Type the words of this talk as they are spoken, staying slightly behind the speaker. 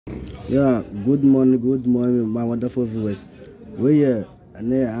Yeah, good morning, my wonderful viewers. We are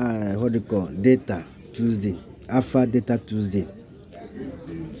what they call Data Tuesday, Alpha Data Tuesday.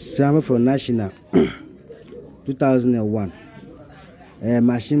 Some for National 2001.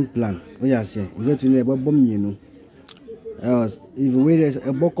 Machine plan. We are saying, you go to neighbor bomb, you know. If we there's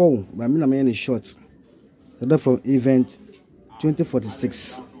a boko, but I'm not short. So that from event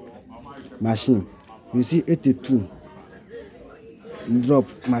 2046 machine, you see 82. Drop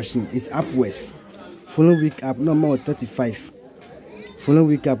machine is upwards. Following week up no more 35. Following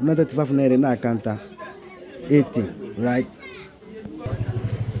week up not 35 na counter 80, right?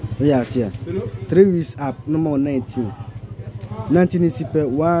 Yes, yeah. 3 weeks up no more 19. 19 is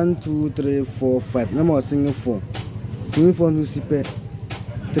 1, 2, 3, 4, 5. No more single 4. Single 4 is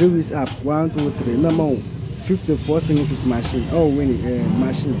 3 weeks up 1, 2, 3. No more 54 single 6 machine. Oh, winning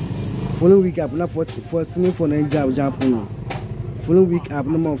machine. Following week up not 44 single 4 na jump. Following week up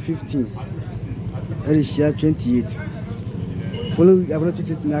number 15. That is share 28. Following week up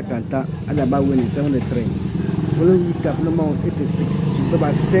 28 na kanta and about winning 73. Following week up number 86 to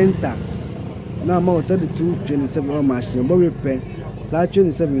the center. Now more 32 27 on machine. But we pay start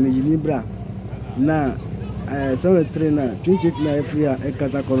 27 in the Libra. Now 73 na 28 na every year a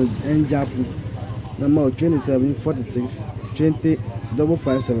kata kono and japu. Number 27 46 20 double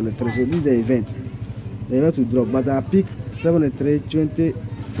 5 73. So this is the event. They have to drop, but I pick 73, 20,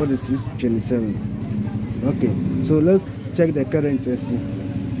 46, 27. Okay, so let's check the current and see.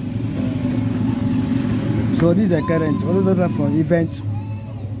 So this is the current. What is that from event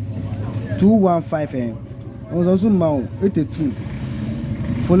 215? I was also now 82,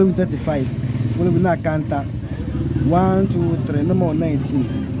 following 35, following that counter 1, 2, 3, no more 19.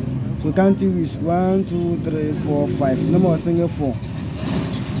 So counting is 1, 2, 3, 4, 5, no more single 4.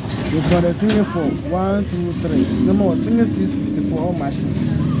 For the single 4, 1, 2, 3. Number of single 654 on machine.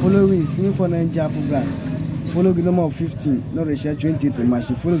 Following single 4 9 jump black. Following number of 15, no ratio 28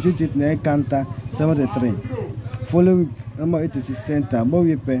 machine. Following 28 9 counter 73. Following number 86 center. But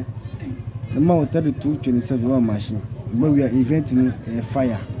we pay number of 32 27 on machine. But we are inventing a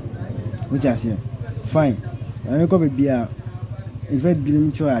fire. Which I say fine. I go be a event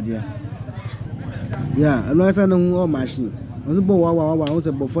building show idea. Yeah, I'm not saying on machine. I was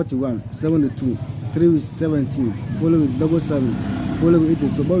about 41, 72, 3 with 17, following double 7, following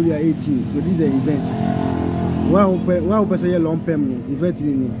 82, but we are 18. So this is the event. One person long term event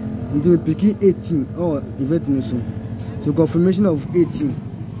into picking 18 or event nation. So confirmation of 18.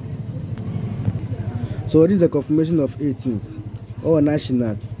 So this is the confirmation of 18 or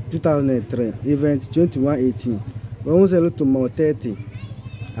national 2003 event 2118. We almost a lot to more 30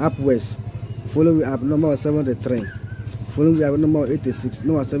 up west, following up number 73. Following we have number 86,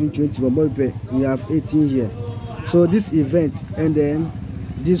 number 721, we have 18 here. So this event and then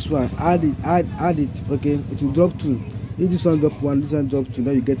this one, add it, okay, it will drop 2. If this one drop 1, this one drop 2,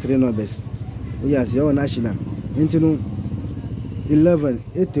 then you get 3 numbers. Oh yes, your national. Into 11,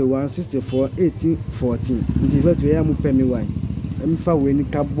 81, 64, 18, 14. In the event we have pay me why. I'm far winning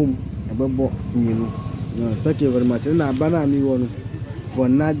kaboom, about you know. Thank you very much. And I banner me one for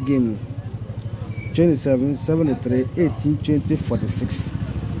night game. 27, 73, 18, 20, 46.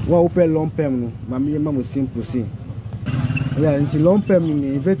 What open long term no? Mami mama simple say. Yeah, until long term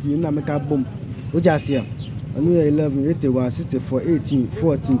me event me na make a boom. What just here? And we 11, 81, 64, 18,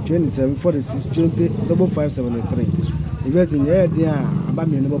 14, 27, 46, 20, double 5, 73. Event in here there about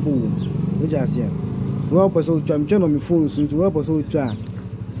me never boom. What just here? What person try me on my phone soon to what person try.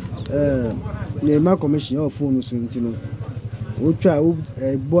 My commission your phone soon to know. We try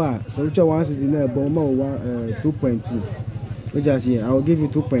boy, so we try one city now, but more 2.2. Which I see, I will give you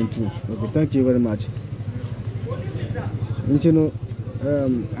 2.2. Okay, thank you very much. You know,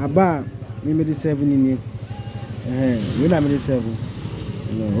 about me made 7 in here. When I made 7,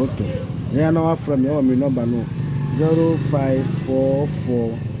 no, okay. They are now from your number no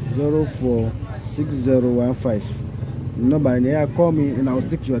 0544 04 6015. Number, and call me and I'll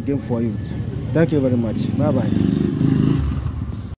stick you again for you. Thank you very much. Bye bye.